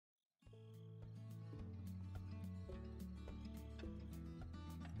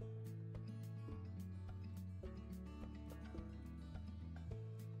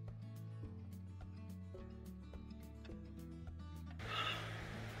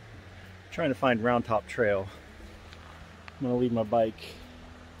trying to find Roundtop Trail. I'm gonna leave my bike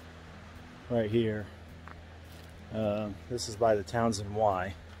right here. This is by the Townsend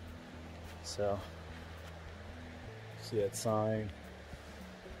Y. So, see that sign?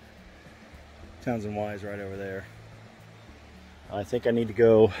 Townsend Y is right over there. I think I need to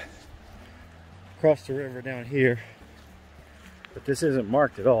go across the river down here, but this isn't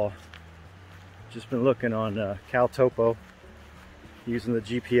marked at all. Just been looking on CalTopo, using the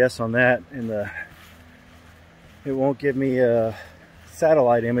GPS on that, and it won't give me a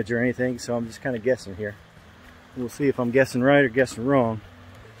satellite image or anything, so I'm just kind of guessing here. We'll see if I'm guessing right or guessing wrong,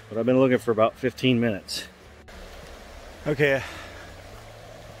 but I've been looking for about 15 minutes. Okay,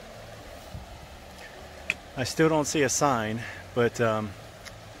 I still don't see a sign, but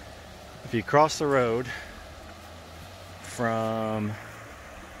if you cross the road from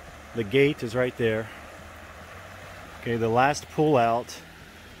the gate is right there. Okay, the last pull out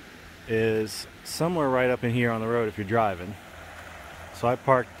is somewhere right up in here on the road if you're driving. So I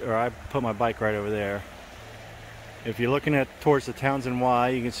put my bike right over there. If you're looking towards the Townsend Y,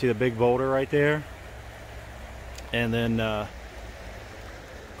 you can see the big boulder right there. And then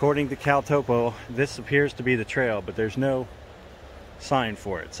according to CalTopo, this appears to be the trail, but there's no sign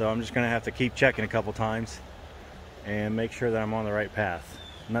for it. So I'm just gonna have to keep checking a couple times and make sure that I'm on the right path.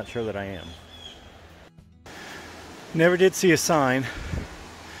 I'm not sure that I am. Never did see a sign,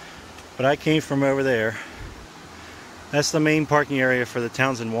 but I came from over there. That's the main parking area for the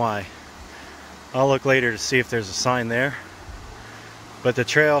Townsend Y. I'll look later to see if there's a sign there. But the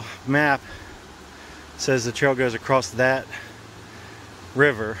trail map says the trail goes across that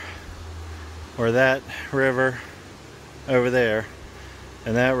river, or that river over there,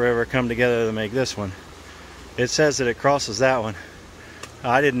 and that river come together to make this one. It says that it crosses that one.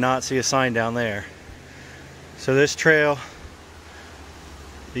 I did not see a sign down there. So this trail,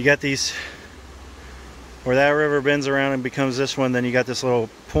 you got these, where that river bends around and becomes this one, then you got this little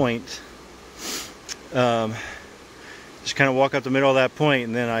point. Just kind of walk up the middle of that point,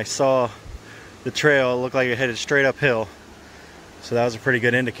 and then I saw the trail. It looked like it headed straight uphill. So that was a pretty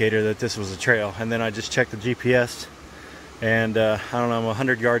good indicator that this was a trail. And then I just checked the GPS, and I don't know, I'm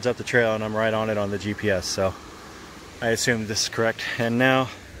 100 yards up the trail and I'm right on it on the GPS. So I assume this is correct. And now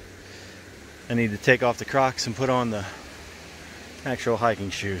I need to take off the Crocs and put on the actual hiking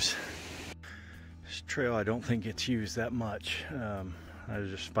shoes. This trail I don't think gets used that much. I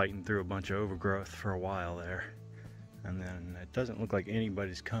was just fighting through a bunch of overgrowth for a while there. And then it doesn't look like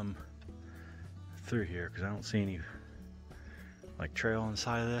anybody's come through here because I don't see any like trail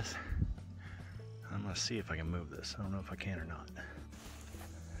inside of this. I'm gonna see if I can move this. I don't know if I can or not.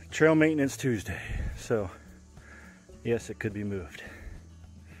 Trail maintenance Tuesday. So yes, it could be moved.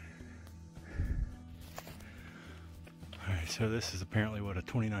 Alright, so this is apparently what a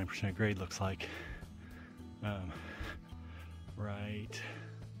 29% grade looks like. Right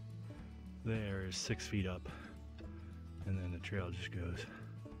there is 6 feet up, and then the trail just goes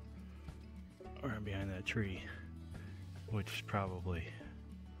right behind that tree, which is probably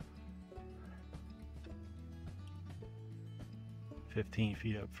 15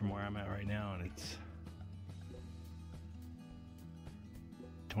 feet up from where I'm at right now, and it's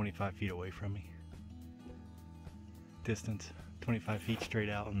 25 feet away from me. Distance 25 feet straight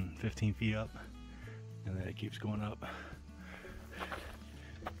out and 15 feet up, and then it keeps going up,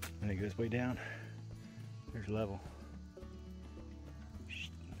 and it goes way down. There's level.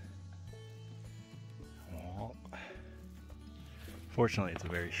 Fortunately, it's a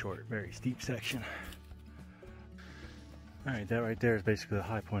very short, very steep section. Alright, that right there is basically the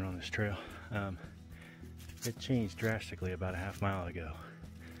high point on this trail. It changed drastically about a half mile ago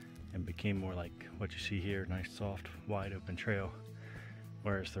and became more like what you see here, nice soft wide open trail,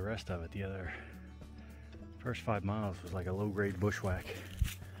 whereas the rest of it, the other first 5 miles, was like a low-grade bushwhack,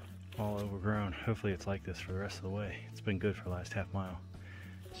 all overgrown. Hopefully it's like this for the rest of the way. It's been good for the last half mile.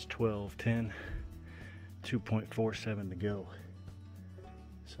 It's 12:10, 2.47 to go,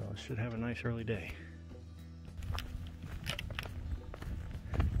 so I should have a nice early day.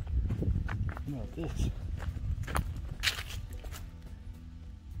 How about this?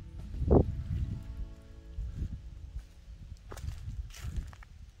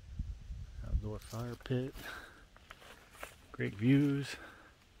 Outdoor fire pit, great views,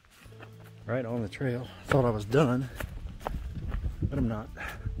 right on the trail. Thought I was done, but I'm not.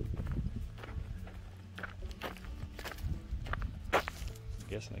 I'm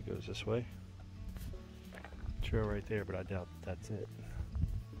guessing it goes this way. Trail right there, but I doubt that's it.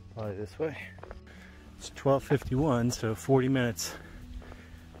 Probably this way. It's 12:51, so 40 minutes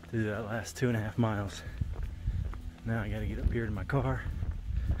to do that last 2.5 miles. Now I gotta get up here to my car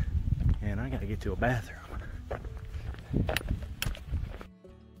And I gotta get to a bathroom.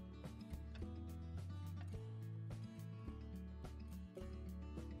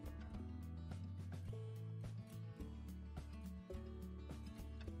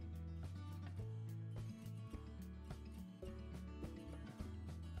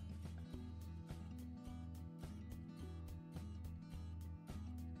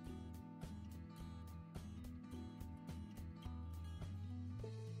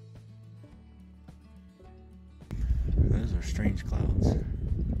 Those are strange clouds.